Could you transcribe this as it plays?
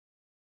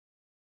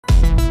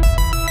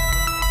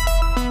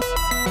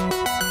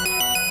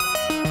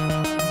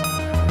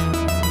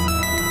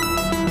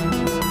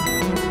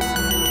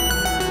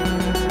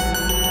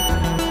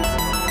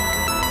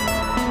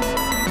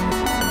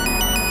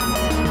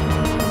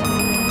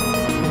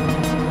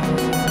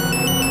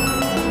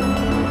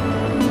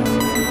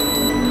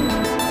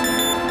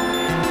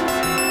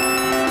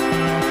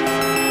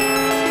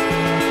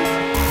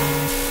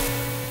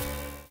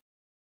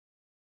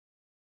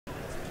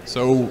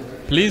So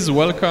please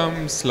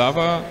welcome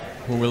Slava,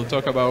 who will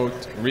talk about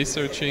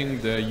researching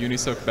the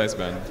Unisoc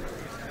baseband.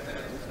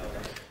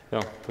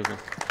 Yeah,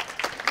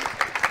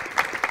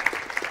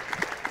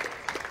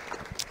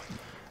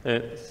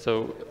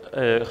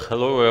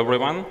 hello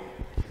everyone.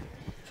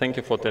 Thank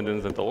you for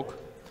attending the talk.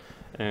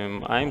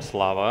 I'm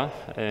Slava.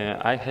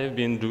 I have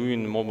been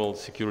doing mobile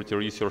security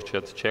research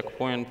at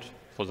Checkpoint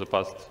for the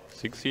past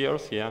 6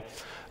 years. Yeah,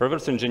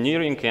 reverse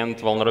engineering and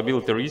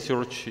vulnerability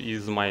research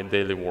is my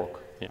daily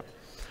work. Yeah.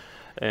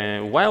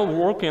 While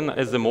working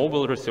as a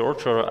mobile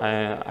researcher,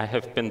 I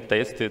have pen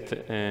tested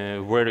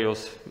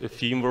various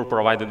firmware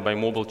provided by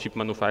mobile chip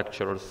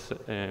manufacturers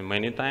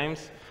many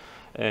times.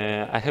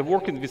 I have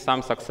worked with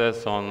some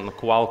success on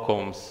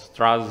Qualcomm's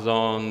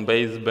TrustZone,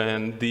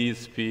 baseband,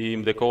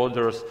 DSP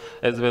decoders,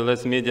 as well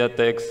as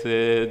MediaTek's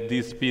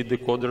DSP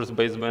decoders,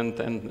 baseband,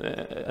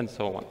 and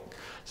so on.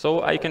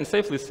 So I can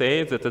safely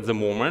say that at the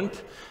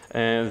moment,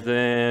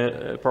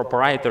 the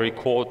proprietary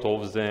code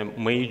of the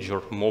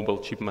major mobile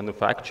chip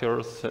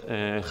manufacturers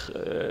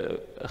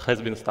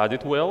has been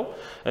studied well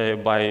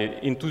by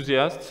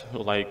enthusiasts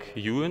like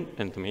you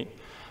and me.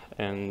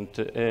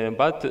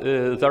 But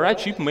there are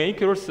chip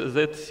makers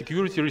that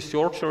security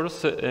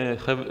researchers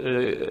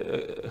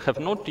have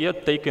not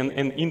yet taken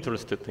an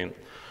interest in.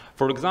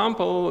 For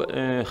example,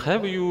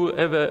 have you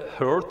ever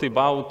heard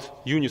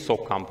about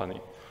Unisoc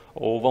company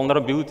or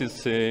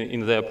vulnerabilities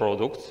in their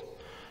products?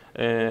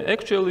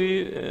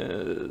 Actually,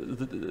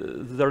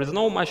 there is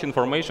no much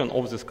information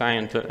of this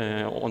kind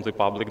on the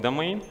public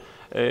domain.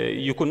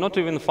 You could not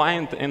even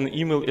find an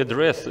email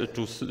address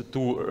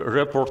to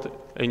report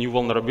a new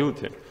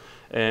vulnerability.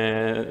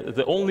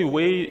 The only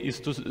way is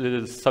to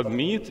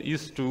submit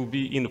is to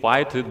be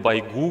invited by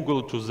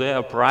Google to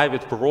their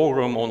private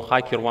program on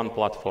HackerOne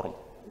platform.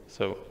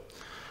 So,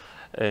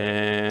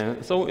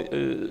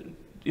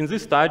 in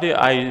this study,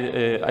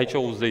 I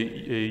chose the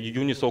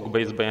Unisoc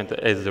baseband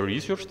as the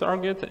research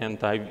target,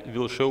 and I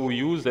will show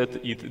you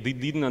that it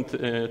did not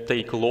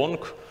take long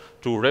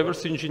to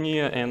reverse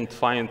engineer and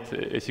find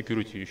a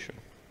security issue.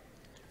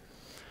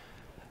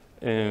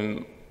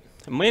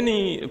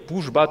 Many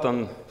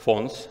push-button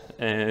phones,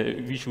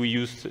 which we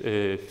used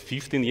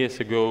 15 years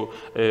ago,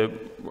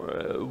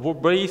 were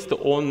based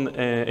on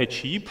a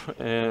chip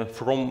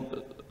from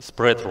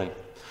Spreadtrum,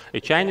 a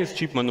Chinese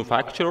chip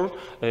manufacturer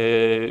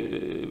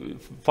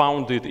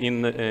founded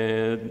in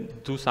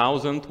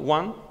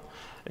 2001.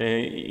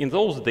 In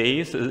those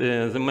days,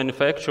 the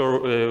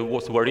manufacturer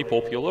was very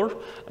popular.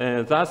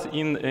 Thus,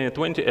 in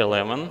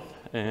 2011,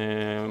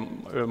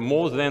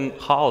 more than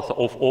half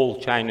of all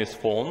Chinese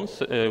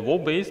phones were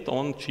based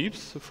on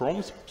chips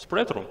from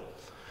Spreadtrum.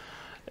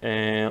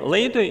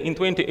 Later, in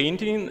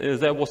 2018,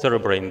 there was a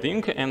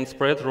rebranding, and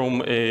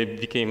Spreadtrum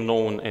became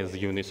known as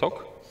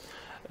Unisoc.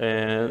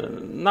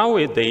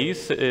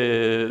 Nowadays,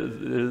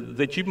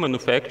 the chip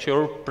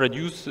manufacturer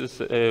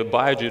produces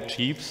budget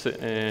chips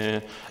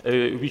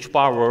which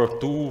power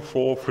 2,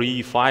 4,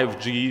 3,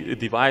 5G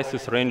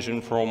devices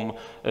ranging from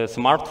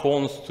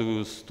smartphones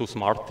to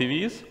smart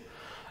TVs.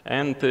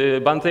 And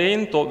by the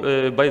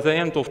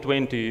end of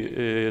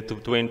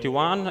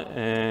 2021,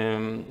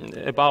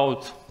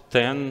 about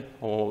 10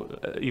 or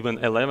even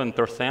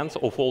 11%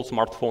 of all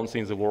smartphones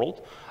in the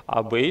world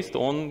are based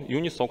on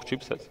Unisoc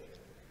chipsets.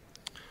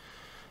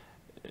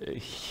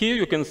 Here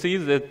you can see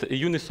that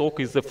Unisoc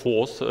is the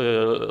fourth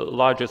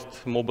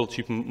largest mobile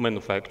chip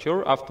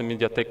manufacturer after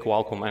MediaTek,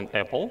 Qualcomm, and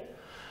Apple.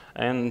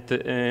 And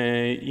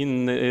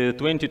in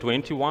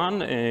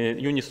 2021,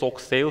 Unisoc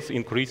sales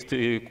increased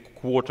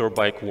quarter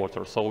by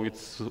quarter, so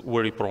it's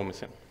very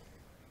promising.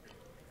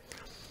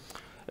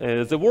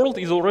 The world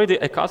is already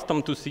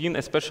accustomed to seeing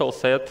a special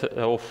set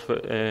of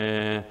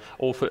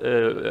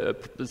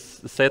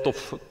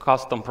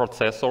custom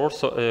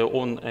processors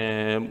on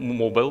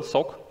mobile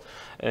SoC.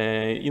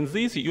 In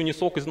this,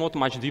 Unisoc is not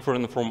much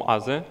different from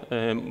other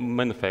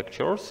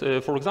manufacturers.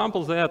 For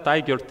example, the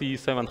Tiger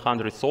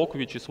T700 SoC,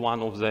 which is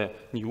one of the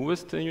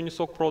newest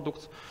Unisoc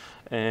products,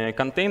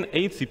 contains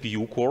 8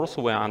 CPU cores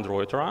where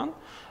Android run,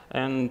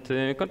 and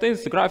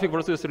contains graphic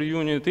processor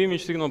unit,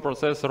 image signal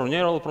processor,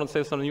 neural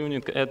processor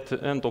unit,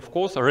 and of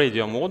course a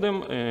radio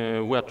modem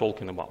we are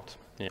talking about.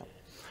 Yeah.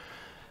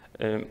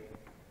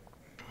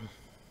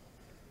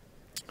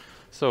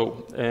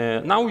 So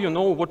now you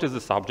know what is the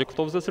subject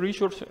of this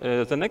research.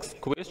 The next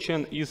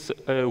question is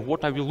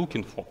what are we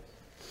looking for?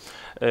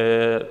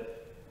 The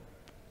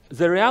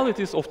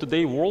realities of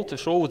today's world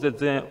show that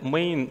the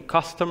main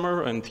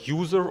customer and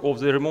user of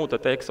the remote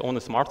attacks on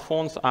the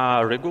smartphones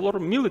are regular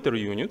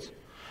military units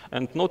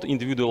and not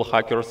individual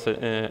hackers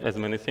as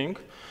many think,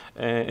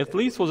 at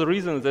least for the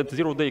reason that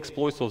zero-day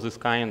exploits of this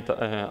kind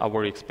are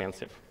very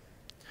expensive.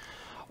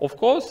 Of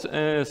course,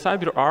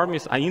 cyber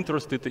armies are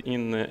interested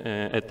in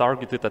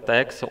targeted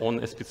attacks on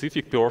a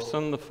specific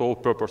person for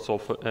purpose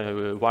of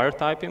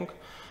wiretyping.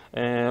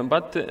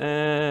 But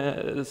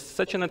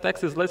such an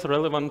attack is less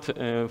relevant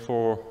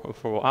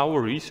for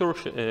our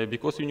research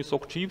because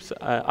Unisoc chips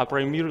are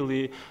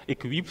primarily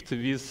equipped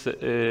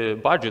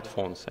with budget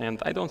phones,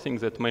 and I don't think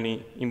that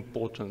many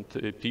important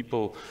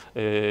people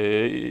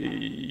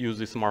use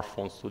the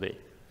smartphones today.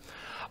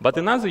 But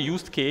another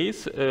use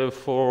case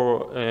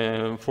for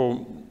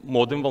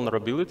modem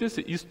vulnerabilities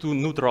is to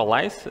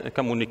neutralize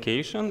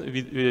communication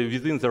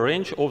within the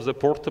range of the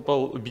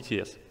portable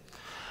BTS.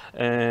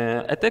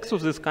 Attacks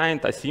of this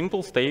kind are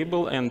simple,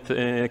 stable, and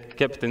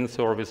kept in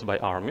service by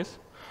armies.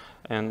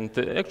 And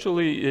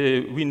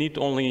actually, we need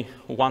only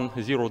one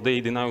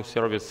zero-day denial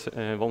service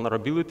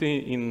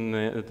vulnerability in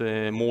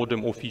the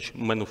modem of each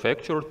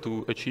manufacturer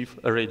to achieve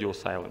a radio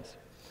silence.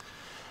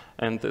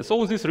 And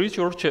so this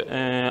research,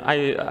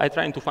 I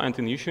tried to find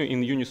an issue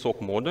in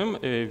Unisoc modem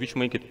which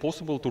make it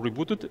possible to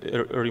reboot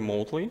it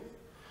remotely.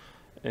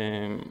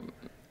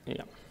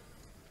 Yeah.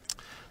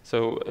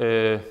 So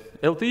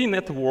LTE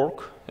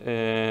network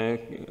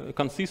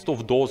consists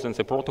of dozens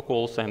of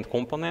protocols and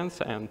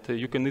components, and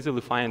you can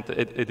easily find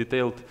a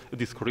detailed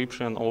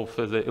description of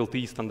the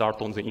LTE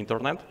standard on the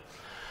internet.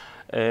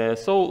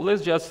 So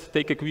let's just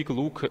take a quick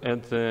look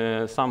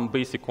at some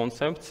basic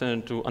concepts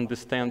to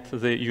understand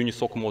the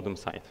Unisoc modem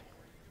side.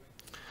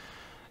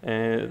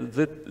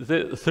 The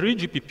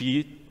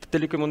 3GPP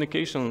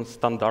telecommunication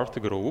standard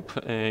group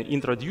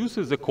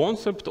introduces the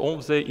concept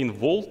of the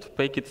involved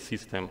packet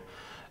system,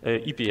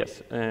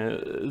 EPS.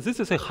 This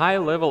is a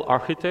high-level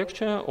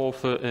architecture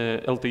of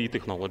LTE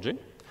technology.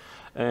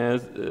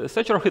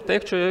 Such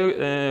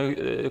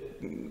architecture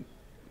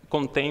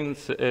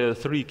contains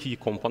three key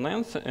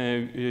components,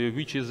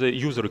 which is a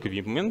user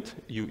equipment,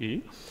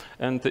 UE,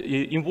 and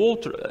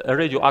involved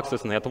radio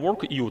access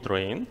network,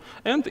 EU-train,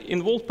 and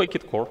involved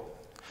packet core,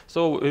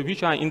 so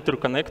which are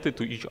interconnected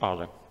to each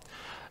other.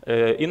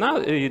 In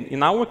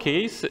our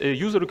case,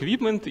 user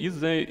equipment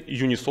is the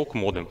Unisoc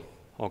modem.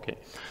 Okay.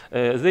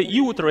 The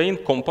EU-train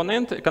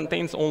component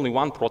contains only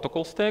one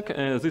protocol stack.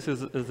 This is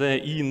the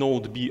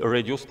E-Node B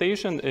radio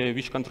station,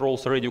 which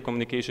controls radio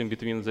communication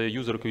between the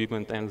user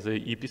equipment and the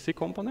EPC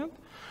component.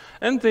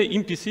 And the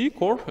MPC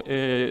core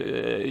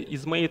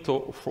is made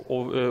of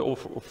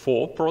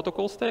four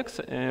protocol stacks,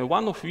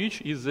 one of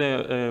which is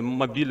a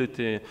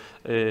mobility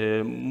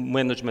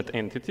management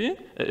entity,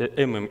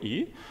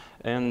 MME,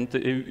 and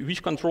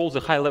which controls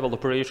the high-level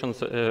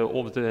operations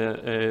of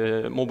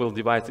the mobile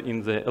device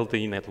in the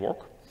LTE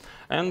network.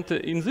 And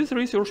in this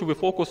research, we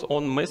focus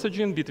on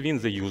messaging between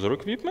the user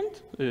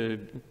equipment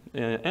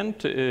and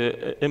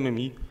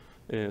MME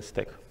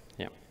stack.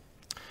 Yeah.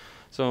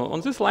 So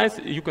on this slide,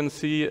 you can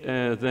see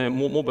the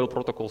mobile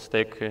protocol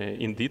stack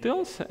in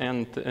details,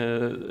 and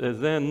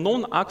the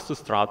non-access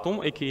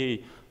stratum,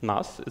 aka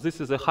NAS. This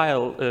is the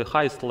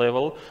highest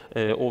level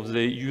of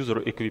the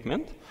user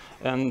equipment.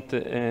 And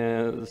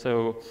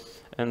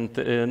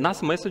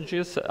NAS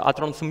messages are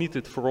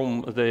transmitted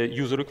from the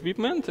user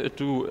equipment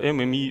to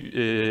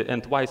MME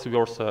and vice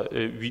versa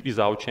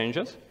without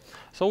changes.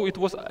 So it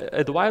was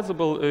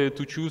advisable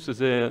to choose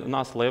the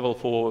NAS level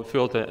for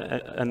further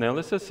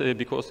analysis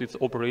because it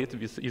operates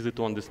with easy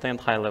to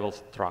understand high-level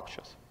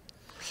structures.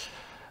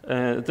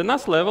 The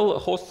NAS level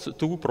hosts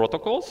two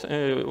protocols,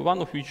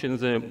 one of which is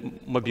the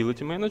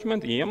mobility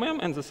management, EMM,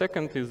 and the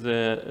second is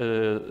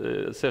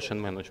the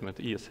session management,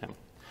 ESM.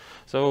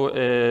 So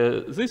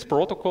these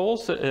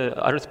protocols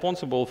are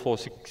responsible for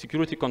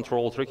security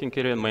control, tracking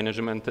carrier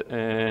management,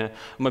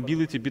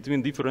 mobility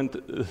between different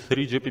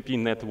 3GPP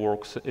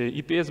networks,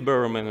 EPS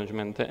bearer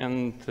management,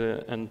 and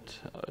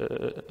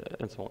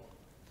so on.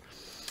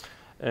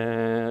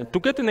 To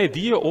get an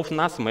idea of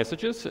NAS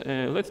messages,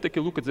 let's take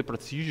a look at the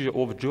procedure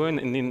of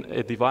joining in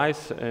a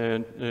device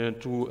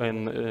to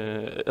an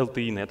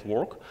LTE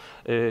network.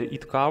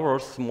 It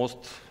covers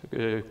most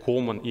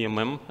common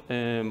EMM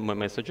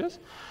messages.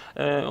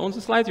 On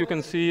the slide, you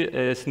can see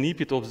a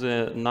snippet of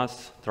the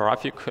NAS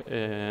traffic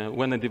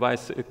when a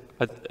device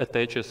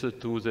attaches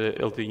to the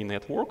LTE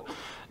network.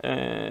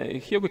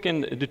 Here we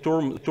can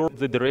determine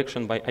the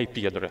direction by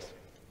IP address.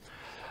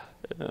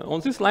 On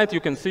this slide, you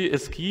can see a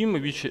scheme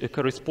which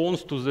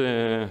corresponds to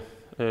the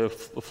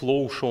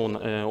flow shown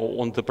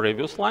on the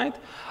previous slide.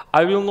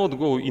 I will not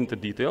go into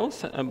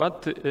details,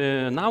 but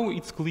now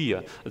it's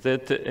clear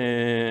that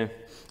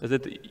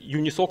that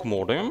Unisoc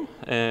modem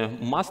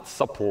must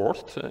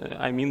support,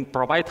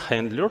 provide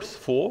handlers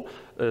for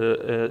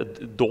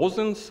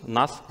dozens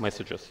NAS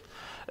messages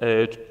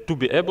to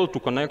be able to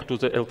connect to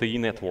the LTE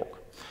network.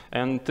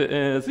 And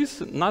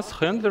these NAS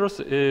handlers,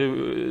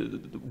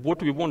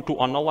 what we want to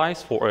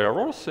analyze for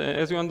errors,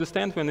 as you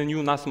understand, when a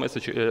new NAS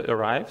message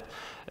arrived,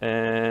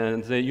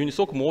 the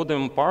Unisoc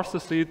modem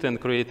parses it and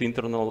creates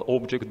internal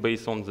object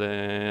based on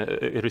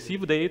the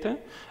received data.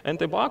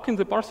 And a bug in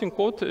the parsing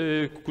code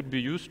could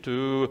be used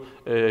to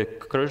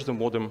crash the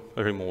modem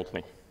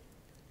remotely.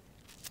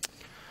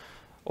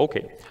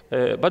 Okay,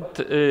 but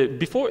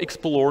before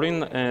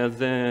exploring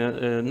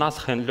the NAS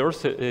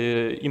handlers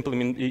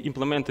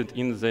implemented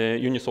in the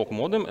Unisoc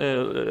modem,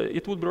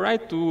 it would be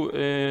right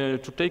to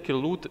take a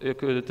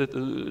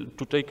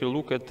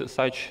look at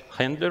such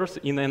handlers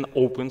in an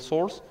open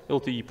source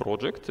LTE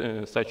project,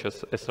 such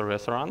as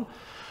SRS Run.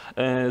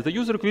 The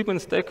user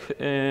equipment stack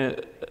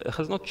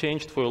has not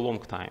changed for a long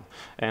time,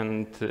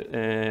 and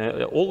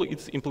all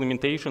its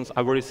implementations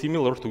are very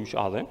similar to each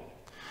other.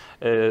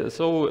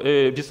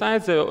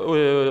 Besides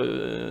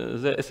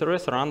the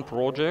SRS Run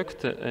project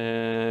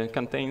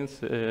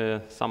contains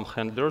some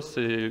handlers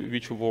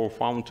which were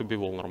found to be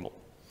vulnerable.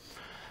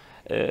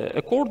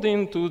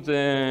 According to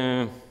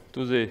the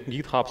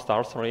GitHub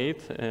stars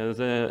rate,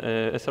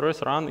 the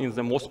SRS Run is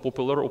the most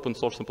popular open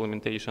source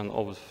implementation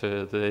of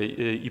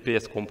the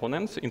EPS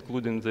components,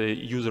 including the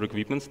user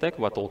equipment stack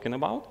we're talking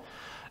about.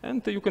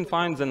 And you can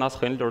find the NAS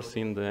handlers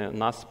in the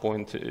NAS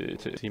point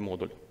C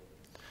module.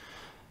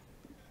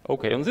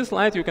 Okay, on this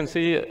slide you can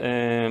see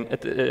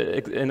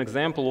an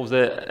example of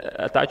the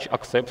attach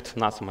accept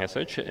NAS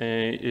message.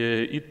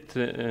 It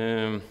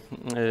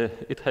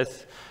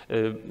has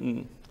a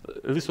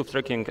list of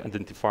tracking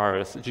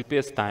identifiers,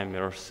 GPS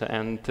timers,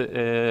 and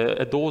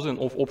a dozen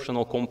of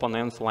optional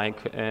components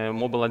like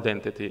mobile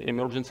identity,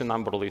 emergency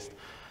number list,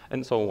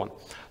 and so on.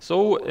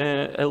 So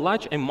a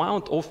large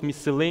amount of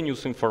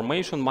miscellaneous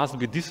information must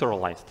be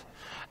deserialized.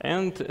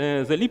 And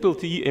the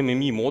libLTE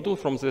MME module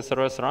from the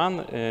SRS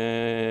Run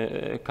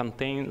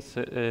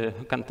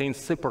contains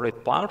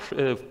separate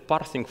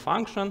parsing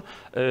function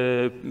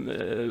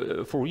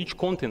for each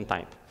content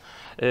type.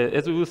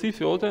 As we will see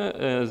further,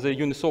 the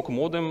Unisoc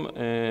modem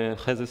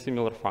has a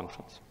similar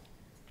functions.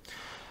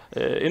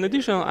 In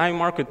addition, I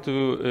marked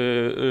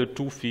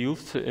two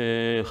fields,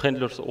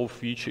 handlers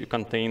of which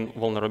contain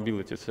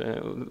vulnerabilities.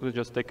 Let's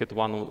just take it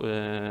one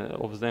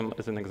of them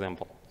as an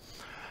example.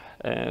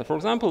 For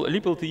example,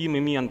 libLTE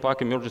MME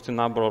unpack emergency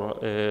number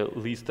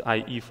list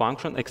IE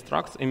function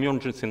extracts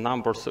emergency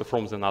numbers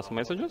from the NAS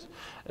messages,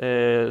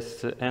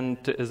 and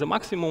the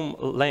maximum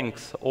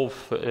length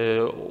of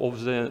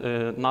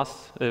the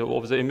NAS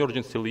of the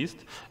emergency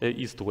list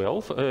is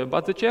 12.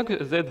 But the check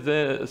that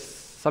the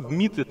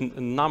submitted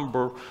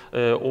number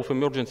of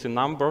emergency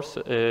numbers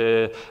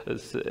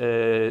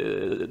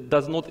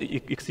does not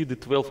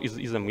exceed 12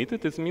 is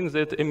omitted. It means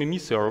that MME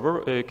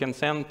server can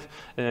send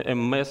a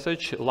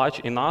message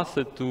large enough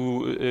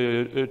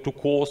to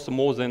cause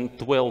more than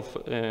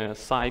 12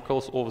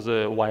 cycles of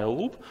the while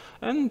loop,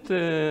 and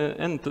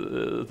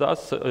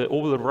thus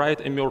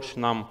override emerge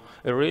num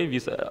array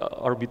with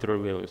arbitrary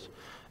values.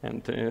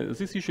 And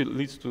this usually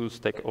leads to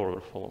stack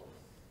overflow.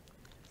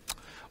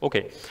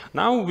 Okay,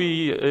 now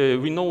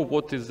we know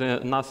what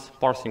the NAS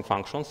parsing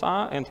functions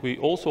are, and we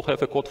also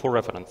have a code for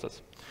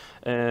references.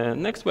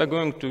 Next, we are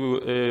going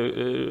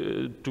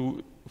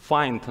to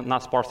find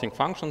NAS parsing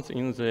functions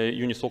in the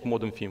Unisoc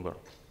modem firmware.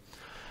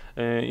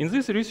 In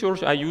this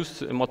research, I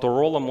used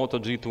Motorola Moto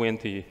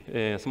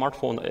G20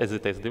 smartphone as a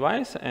test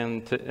device,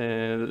 and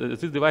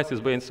this device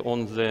is based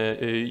on the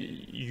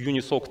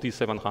Unisoc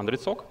T700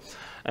 SoC.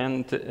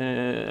 And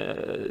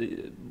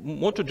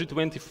Moto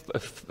G20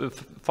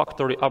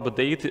 factory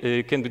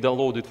update can be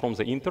downloaded from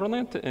the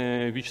internet,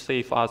 which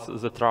saves us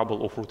the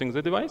trouble of rooting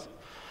the device.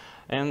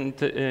 And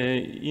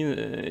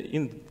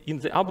in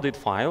the update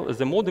file,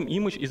 the modem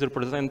image is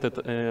represented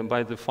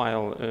by the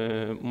file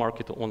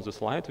marked on the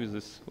slide with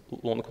this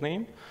long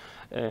name.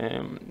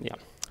 Yeah.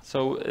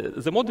 So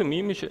the modem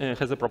image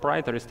has a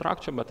proprietary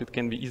structure, but it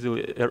can be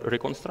easily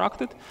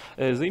reconstructed.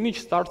 The image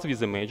starts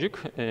with a magic,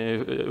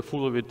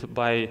 followed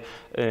by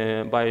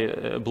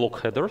block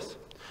headers.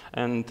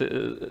 And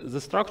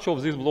the structure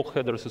of these block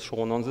headers is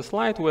shown on the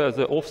slide, where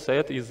the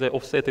offset is the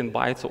offset in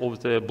bytes of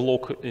the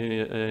block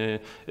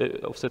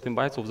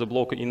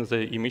in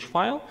the image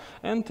file,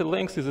 and the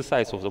length is the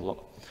size of the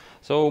block.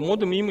 So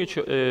modem image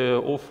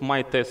of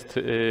my test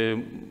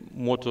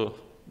Moto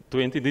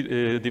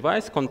 20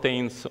 device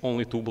contains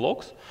only 2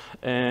 blocks.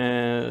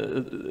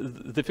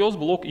 The first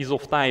block is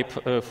of type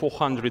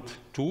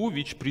 402,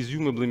 which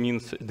presumably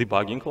means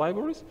debugging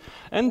libraries.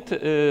 And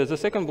the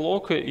second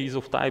block is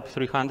of type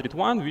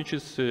 301, which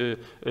is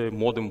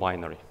modem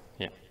binary.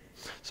 Yeah.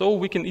 So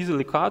we can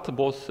easily cut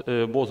both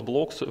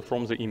blocks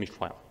from the image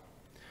file.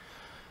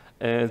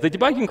 The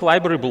debugging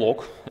library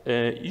block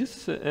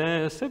is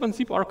a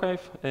 7-zip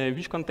archive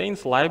which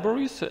contains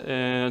libraries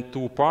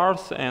to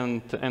parse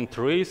and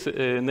trace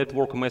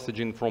network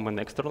messaging from an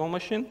external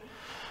machine.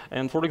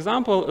 And for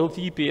example,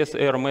 LTE-PS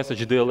error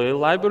message DLL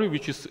library,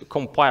 which is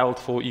compiled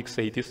for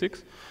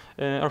x86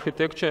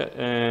 architecture,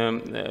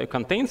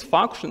 contains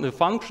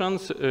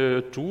functions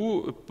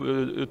to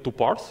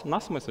parse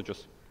NAS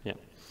messages. Yeah.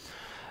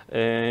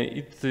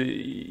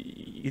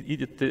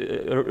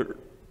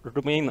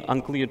 Remain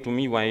unclear to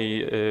me why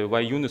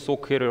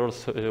Unisoc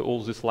carries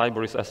all these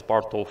libraries as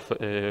part of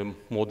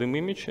modem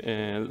image.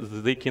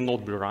 They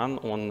cannot be run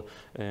on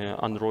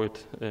Android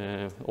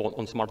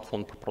on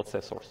smartphone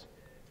processors.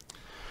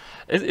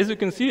 As you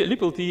can see,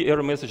 liblt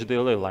error message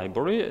DLL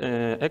library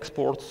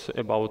exports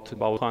about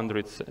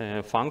 100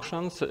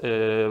 functions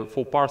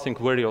for parsing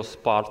various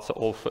parts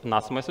of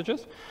NAS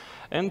messages.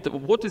 And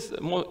what is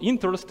more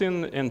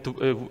interesting and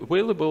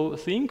valuable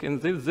thing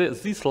is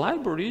that this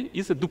library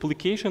is a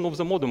duplication of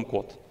the modem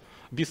code.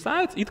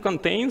 Besides, it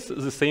contains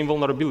the same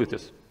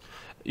vulnerabilities.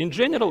 In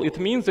general, it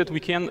means that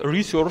we can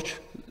research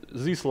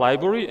this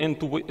library and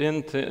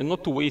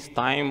not to waste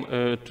time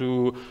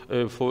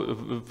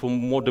for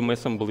modem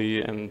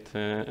assembly and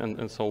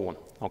so on.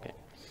 Okay.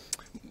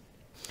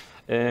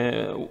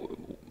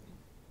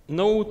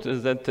 Note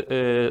that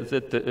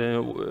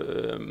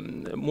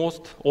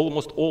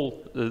almost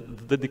all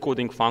the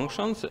decoding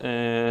functions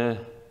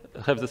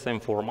have the same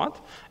format,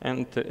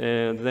 and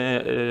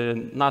the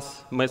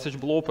NAS message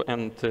blob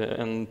and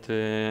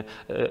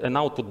an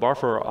output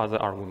buffer are the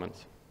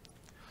arguments.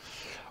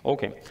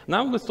 Okay,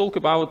 now let's talk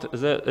about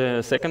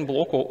the second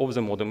block of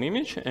the modem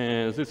image.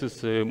 This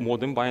is a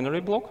modem binary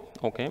block.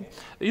 Okay,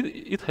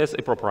 it has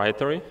a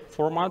proprietary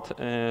format,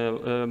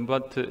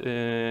 but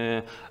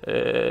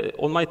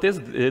on my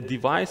test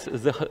device,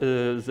 the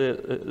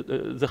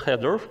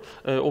header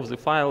of the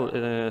file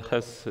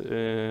has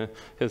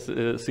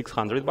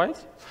 600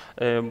 bytes.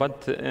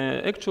 But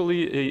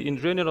actually, in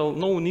general,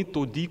 no need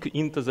to dig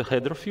into the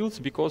header fields,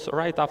 because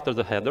right after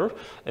the header,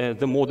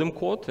 the modem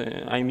code,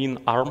 I mean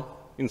ARM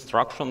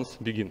instructions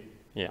begin.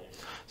 Yeah.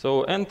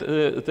 So, and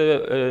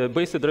the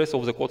base address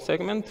of the code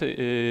segment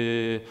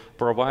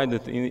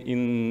provided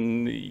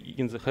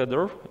in the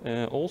header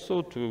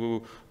also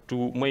to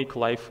make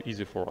life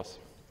easy for us.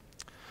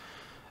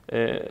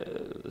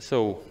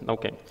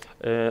 Okay.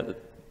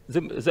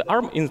 The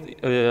ARM,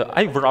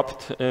 I've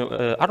wrapped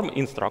ARM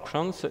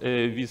instructions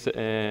with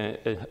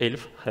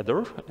ELF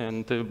header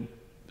and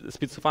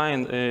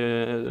specifying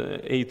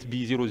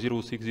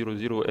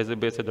 8B00600 as a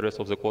base address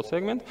of the code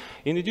segment.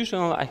 In addition,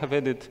 I have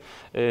added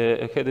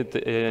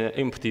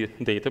empty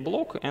data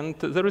block, and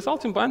the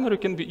resulting binary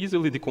can be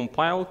easily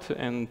decompiled.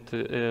 And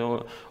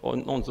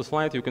on the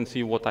slide, you can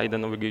see what IDA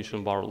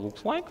navigation bar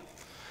looks like.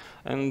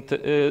 And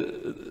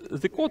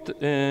the code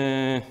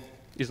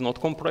is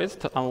not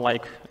compressed,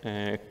 unlike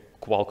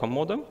Qualcomm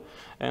modem.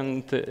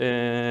 And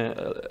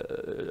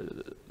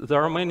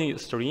there are many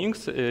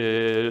strings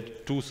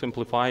to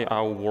simplify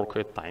our work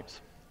at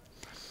times.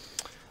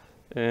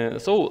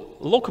 So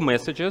log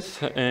messages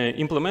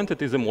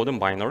implemented in the modem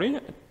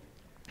binary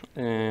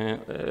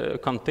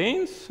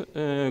contain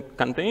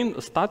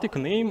static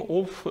name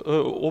of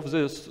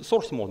the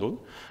source module,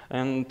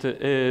 and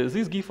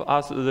this gives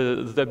us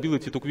the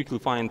ability to quickly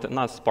find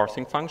NAS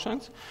parsing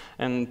functions,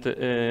 and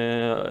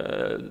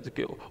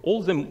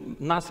all the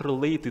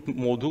NAS-related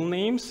module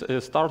names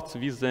starts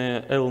with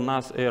the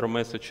LNAS error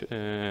message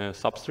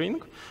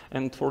substring,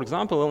 and for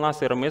example,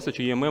 LNAS error message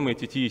EMM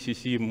ATT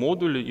ECC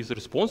module is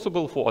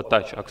responsible for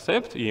attach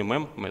accept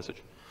EMM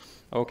message.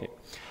 Okay.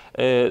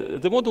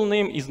 The module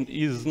name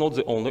is not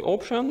the only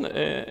option.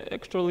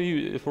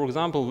 Actually, for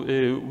example,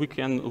 we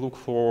can look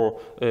for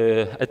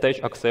attach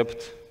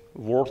accept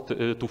word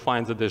to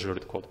find the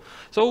desert code.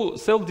 So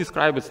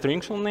self-described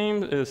strings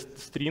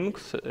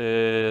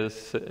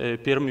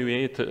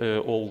permeate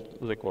all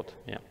the code.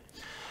 Yeah.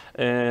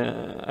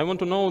 I want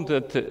to know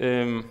that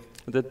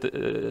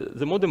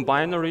the modem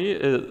binary,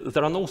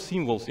 there are no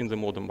symbols in the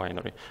modem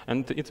binary,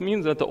 and it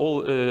means that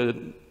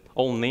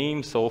all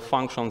names of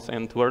functions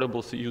and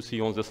variables you see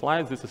on the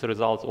slide, this is a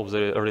result of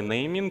the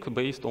renaming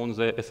based on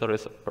the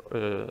SRS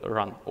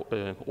run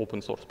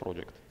open source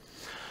project.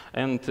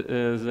 And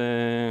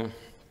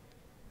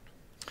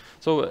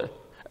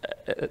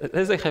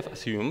as I have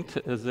assumed,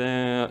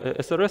 the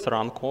SRS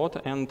run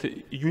code and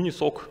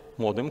Unisoc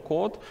modem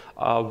code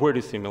are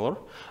very similar,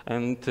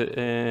 and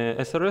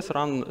SRS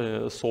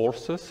run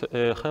sources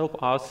help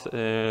us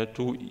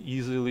to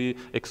easily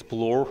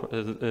explore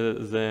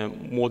the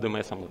modem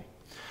assembly.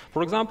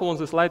 For example, on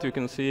the slide you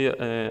can see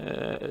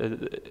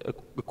a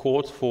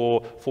code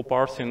for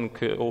parsing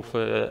of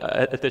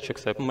attach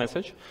accept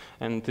message,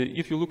 and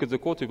if you look at the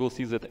code, you will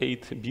see that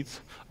 8 bits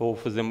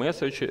of the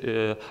message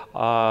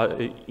are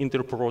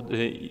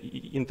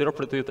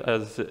interpreted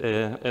as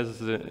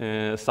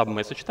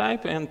sub-message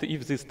type, and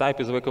if this type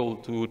is equal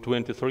to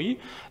 23,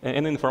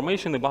 and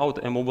information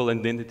about a mobile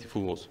identity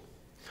flows.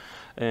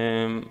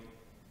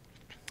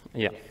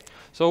 Yeah.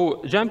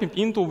 So jumping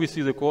into, we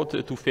see the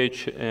code to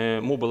fetch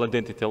mobile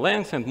identity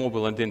lengths and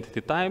mobile identity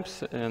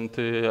types, and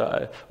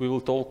we will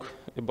talk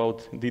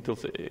about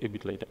details a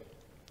bit later.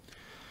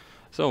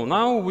 So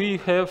now we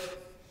have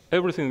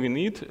everything we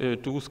need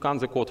to scan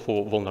the code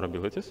for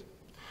vulnerabilities.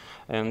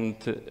 And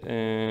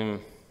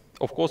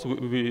of course,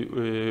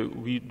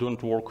 we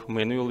don't work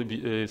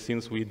manually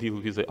since we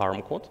deal with the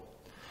ARM code.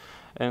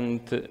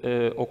 And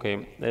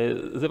okay,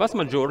 the vast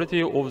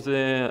majority of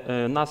the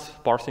NAS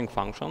parsing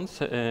functions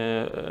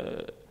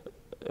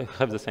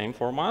have the same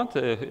format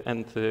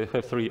and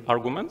have 3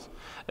 arguments.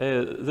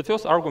 The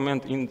first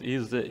argument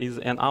is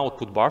an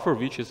output buffer,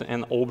 which is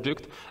an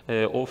object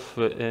of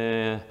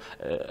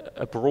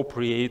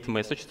appropriate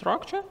message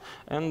structure.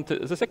 And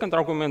the second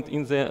argument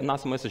in the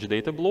NAS message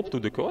data blob to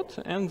decode.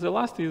 And the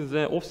last is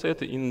the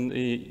offset in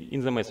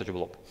the message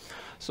blob.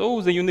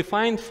 So the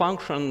unified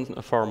function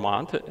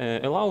format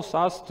allows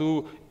us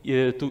to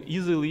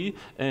easily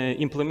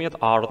implement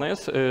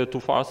RNAs to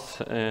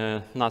fast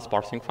NAS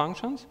parsing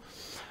functions.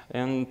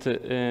 And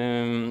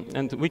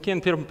we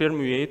can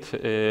permeate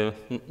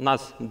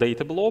NAS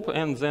data blob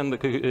and then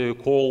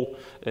call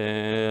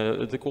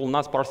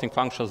NAS parsing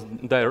functions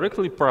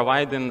directly,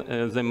 providing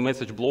the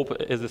message blob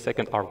as a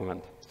second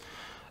argument.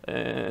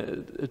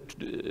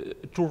 To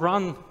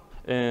run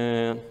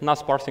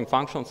NAS parsing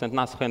functions and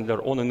NAS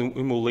handler on an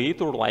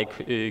emulator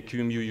like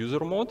QEMU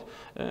user mode,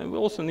 we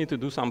also need to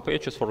do some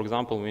patches. For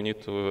example, we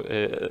need to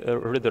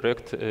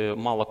redirect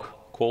malloc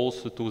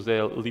calls to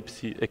the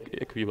libc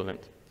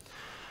equivalent.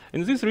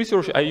 In this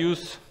research, I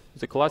use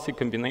the classic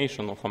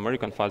combination of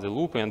American fuzzy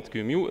loop and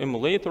QEMU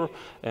emulator,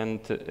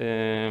 and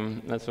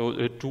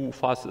so to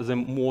fuzz the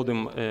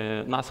modem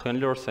NAS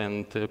handlers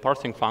and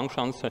parsing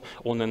functions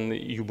on an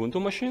Ubuntu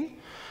machine.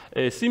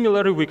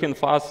 Similarly, we can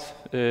fuzz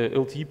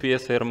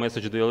LTPSR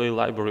message DLA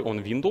library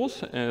on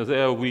Windows.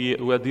 There we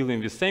are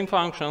dealing with same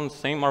functions,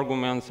 same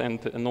arguments, and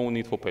no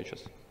need for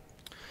patches.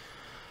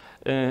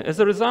 As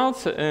a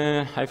result,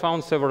 I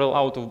found several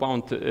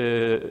out-of-bound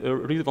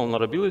read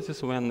vulnerabilities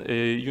when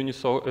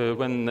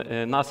when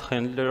NAS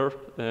handler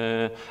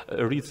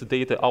reads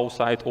data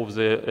outside of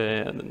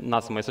the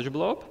NAS message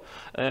blob.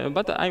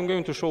 But I'm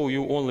going to show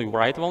you only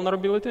write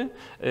vulnerability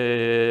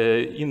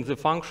in the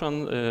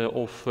function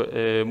of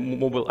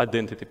mobile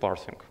identity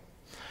parsing.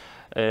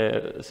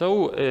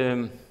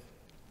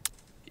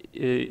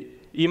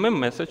 EMM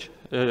message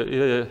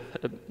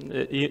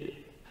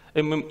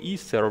MME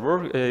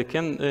server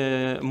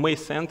may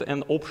send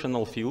an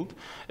optional field.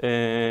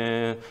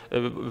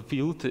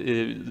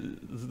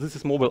 This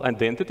is mobile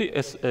identity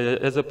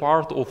as a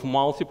part of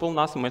multiple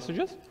NAS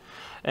messages.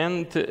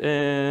 And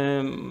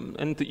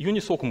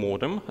Unisoc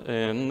modem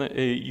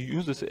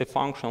uses a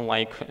function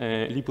like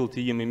liblt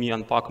MME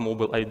unpack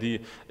mobile ID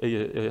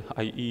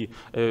IE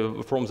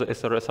from the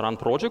SRS run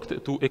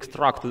project to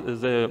extract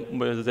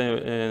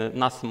the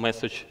NAS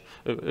message,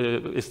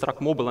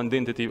 extract mobile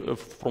identity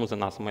from the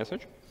NAS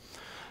message.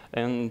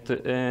 And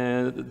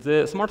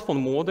the smartphone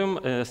modem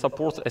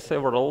supports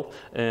several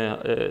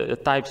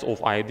types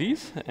of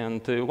IDs,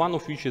 and one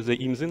of which is the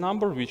IMSI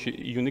number, which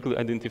uniquely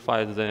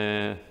identifies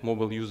the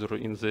mobile user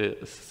in the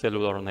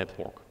cellular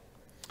network.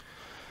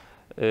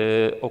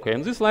 Okay,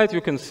 on this slide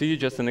you can see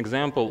just an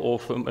example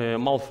of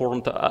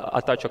malformed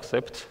attach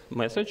accept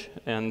message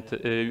and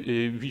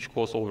which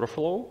cause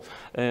overflow.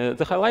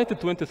 The highlighted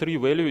 23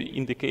 value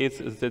indicates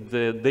that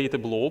the data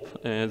blob,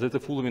 that the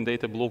following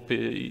data blob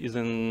is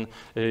a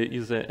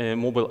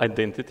mobile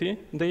identity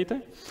data,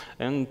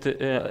 and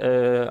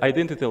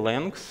identity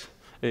length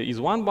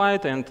is 1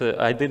 byte and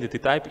identity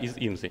type is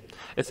IMSI.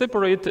 A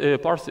separate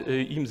parse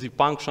IMSI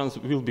functions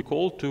will be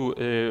called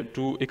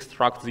to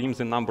extract the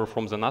IMSI number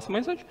from the NAS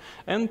message,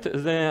 and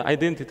the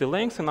identity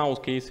length, in our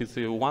case it's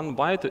 1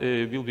 byte,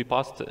 will be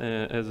passed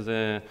as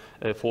a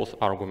false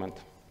argument.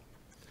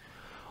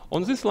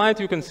 On this slide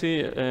you can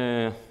see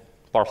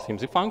parse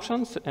IMSI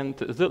functions, and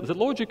the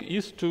logic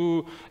is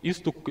to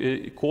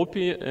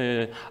copy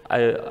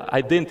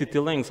identity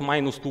length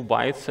minus 2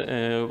 bytes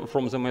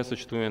from the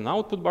message to an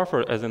output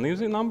buffer as an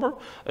IMSI number,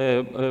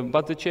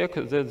 but the check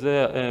that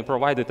the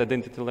provided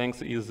identity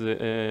length is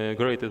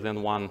greater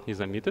than 1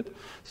 is omitted.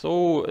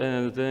 So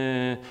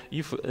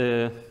if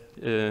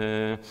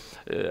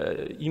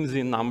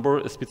IMSI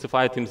number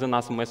specified in the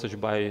NAS message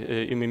by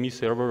MME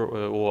server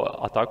or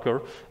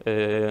attacker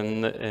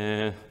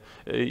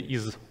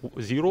is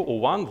 0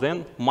 or 1,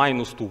 then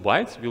minus 2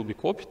 bytes will be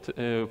copied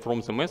from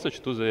the message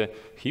to the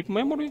heap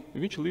memory,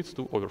 which leads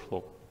to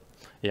overflow.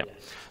 Yeah.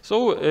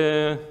 So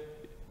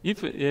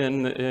if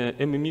an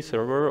MME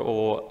server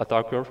or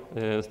attacker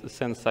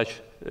sends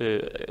such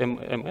a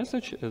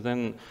message,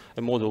 then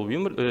a modem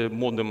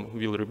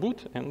will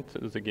reboot and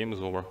the game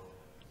is over.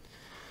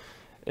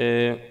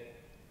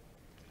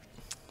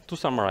 To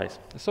summarize,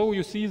 so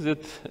you see that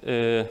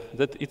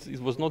it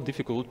was not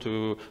difficult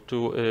to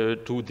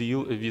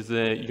deal with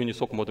the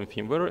Unisoc modem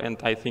firmware,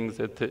 and I think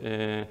that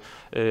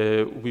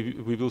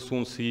we will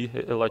soon see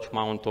a large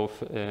amount of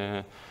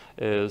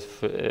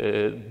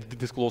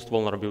disclosed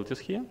vulnerabilities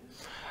here.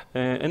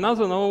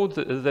 Another note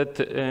that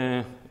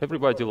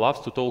everybody loves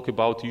to talk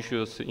about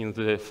issues in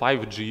the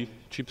 5G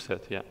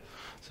chipset. Yeah.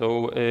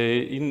 So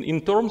in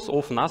terms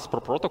of NAS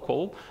per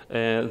protocol,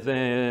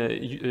 the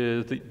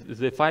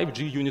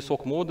 5G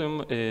Unisoc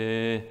modem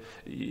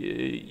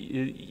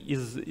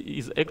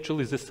is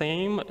actually the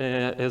same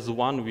as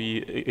one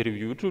we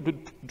reviewed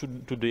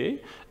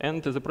today,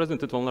 and the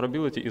presented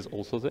vulnerability is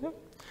also there.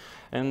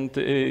 And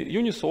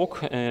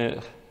Unisoc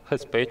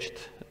has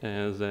patched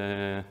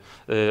the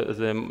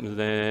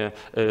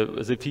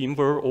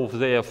firmware of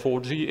their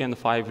 4G and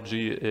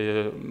 5G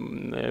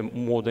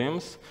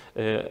modems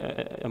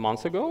a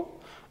month ago,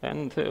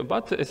 and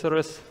but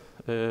SRS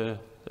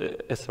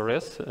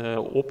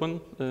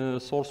open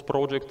source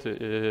project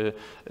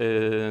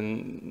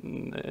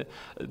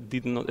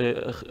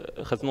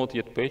has not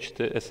yet patched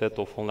a set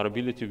of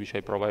vulnerability which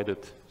I provided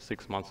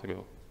 6 months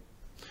ago.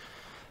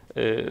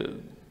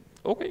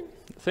 Okay,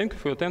 thank you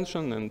for your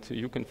attention, and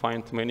you can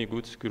find many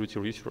good security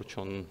research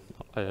on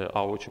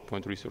our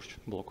Checkpoint research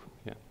blog.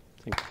 Yeah,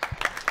 thank you.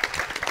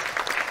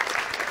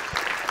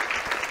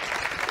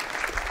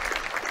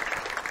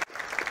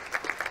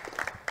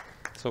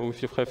 So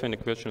if you have any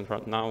questions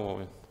right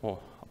now or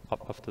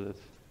after that,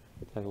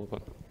 I will go.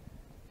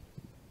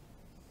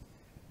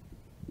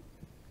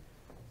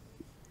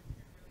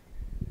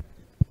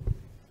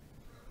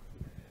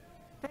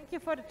 Thank you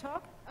for the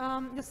talk.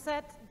 You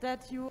said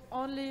that you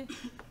only...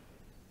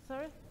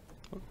 Sorry?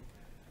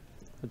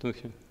 I don't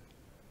hear.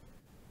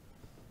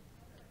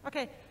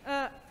 Okay,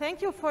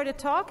 thank you for the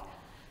talk.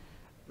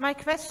 My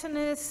question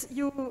is,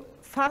 you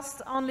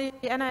fuzzed only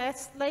the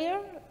NIS layer.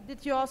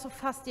 Did you also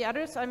fuzz the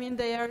others? I mean,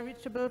 they are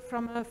reachable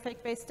from a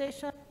fake base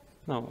station.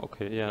 No,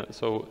 okay, yeah.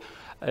 So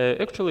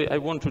actually, I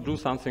want to do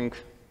something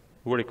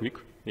very quick.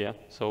 Yeah.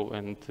 So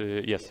and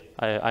yes,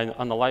 I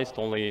analyzed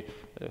only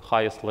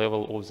highest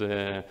level of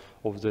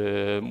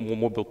the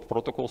mobile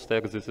protocol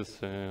stack. This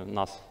is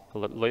NAS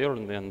layer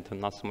and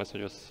NAS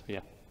messages.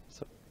 Yeah.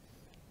 So.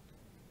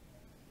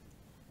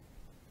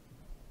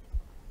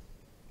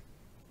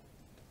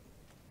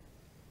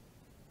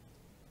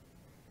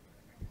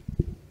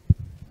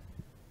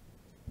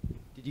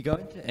 Did you go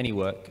into any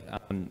work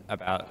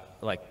about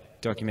like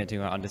documenting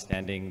or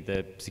understanding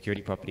the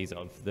security properties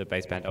of the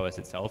baseband OS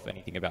itself?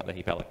 Anything about the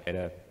heap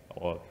allocator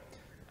or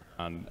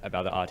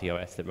about the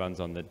RTOS that runs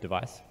on the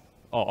device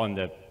or on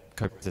the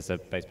coprocessor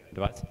baseband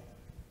device?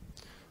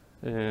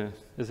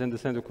 As I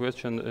understand the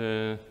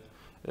question,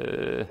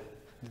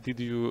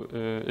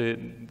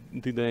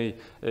 did I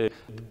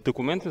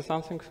document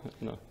something?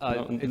 No.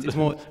 No, it's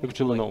more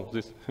actually like, no.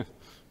 This.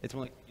 It's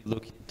more like you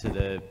look into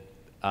the.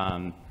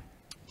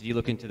 Did you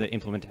look into the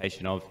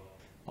implementation of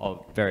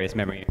various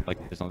memory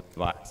allocators on the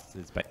device,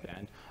 this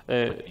baseband?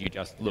 You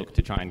just look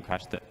to try and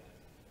crash the.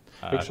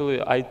 Actually,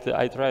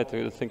 I tried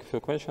to think of your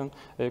question.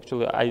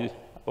 Actually,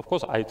 of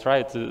course, I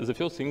tried. The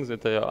first thing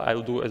that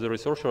I'll do as a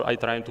researcher, I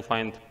try to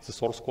find the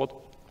source code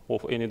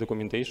of any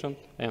documentation,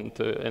 and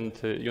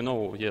you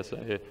know, yes,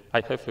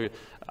 I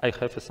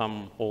have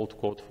some old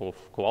code for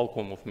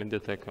Qualcomm of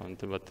MediaTek,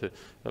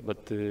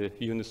 but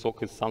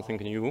Unisoc is something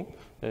new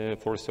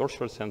for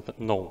researchers, and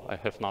no, I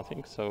have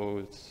nothing. So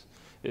it's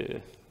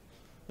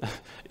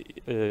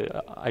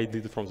I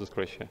did it from the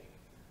scratch. Yeah.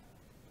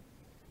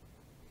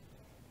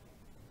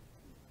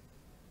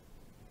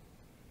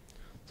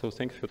 So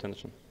thank you for your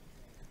attention.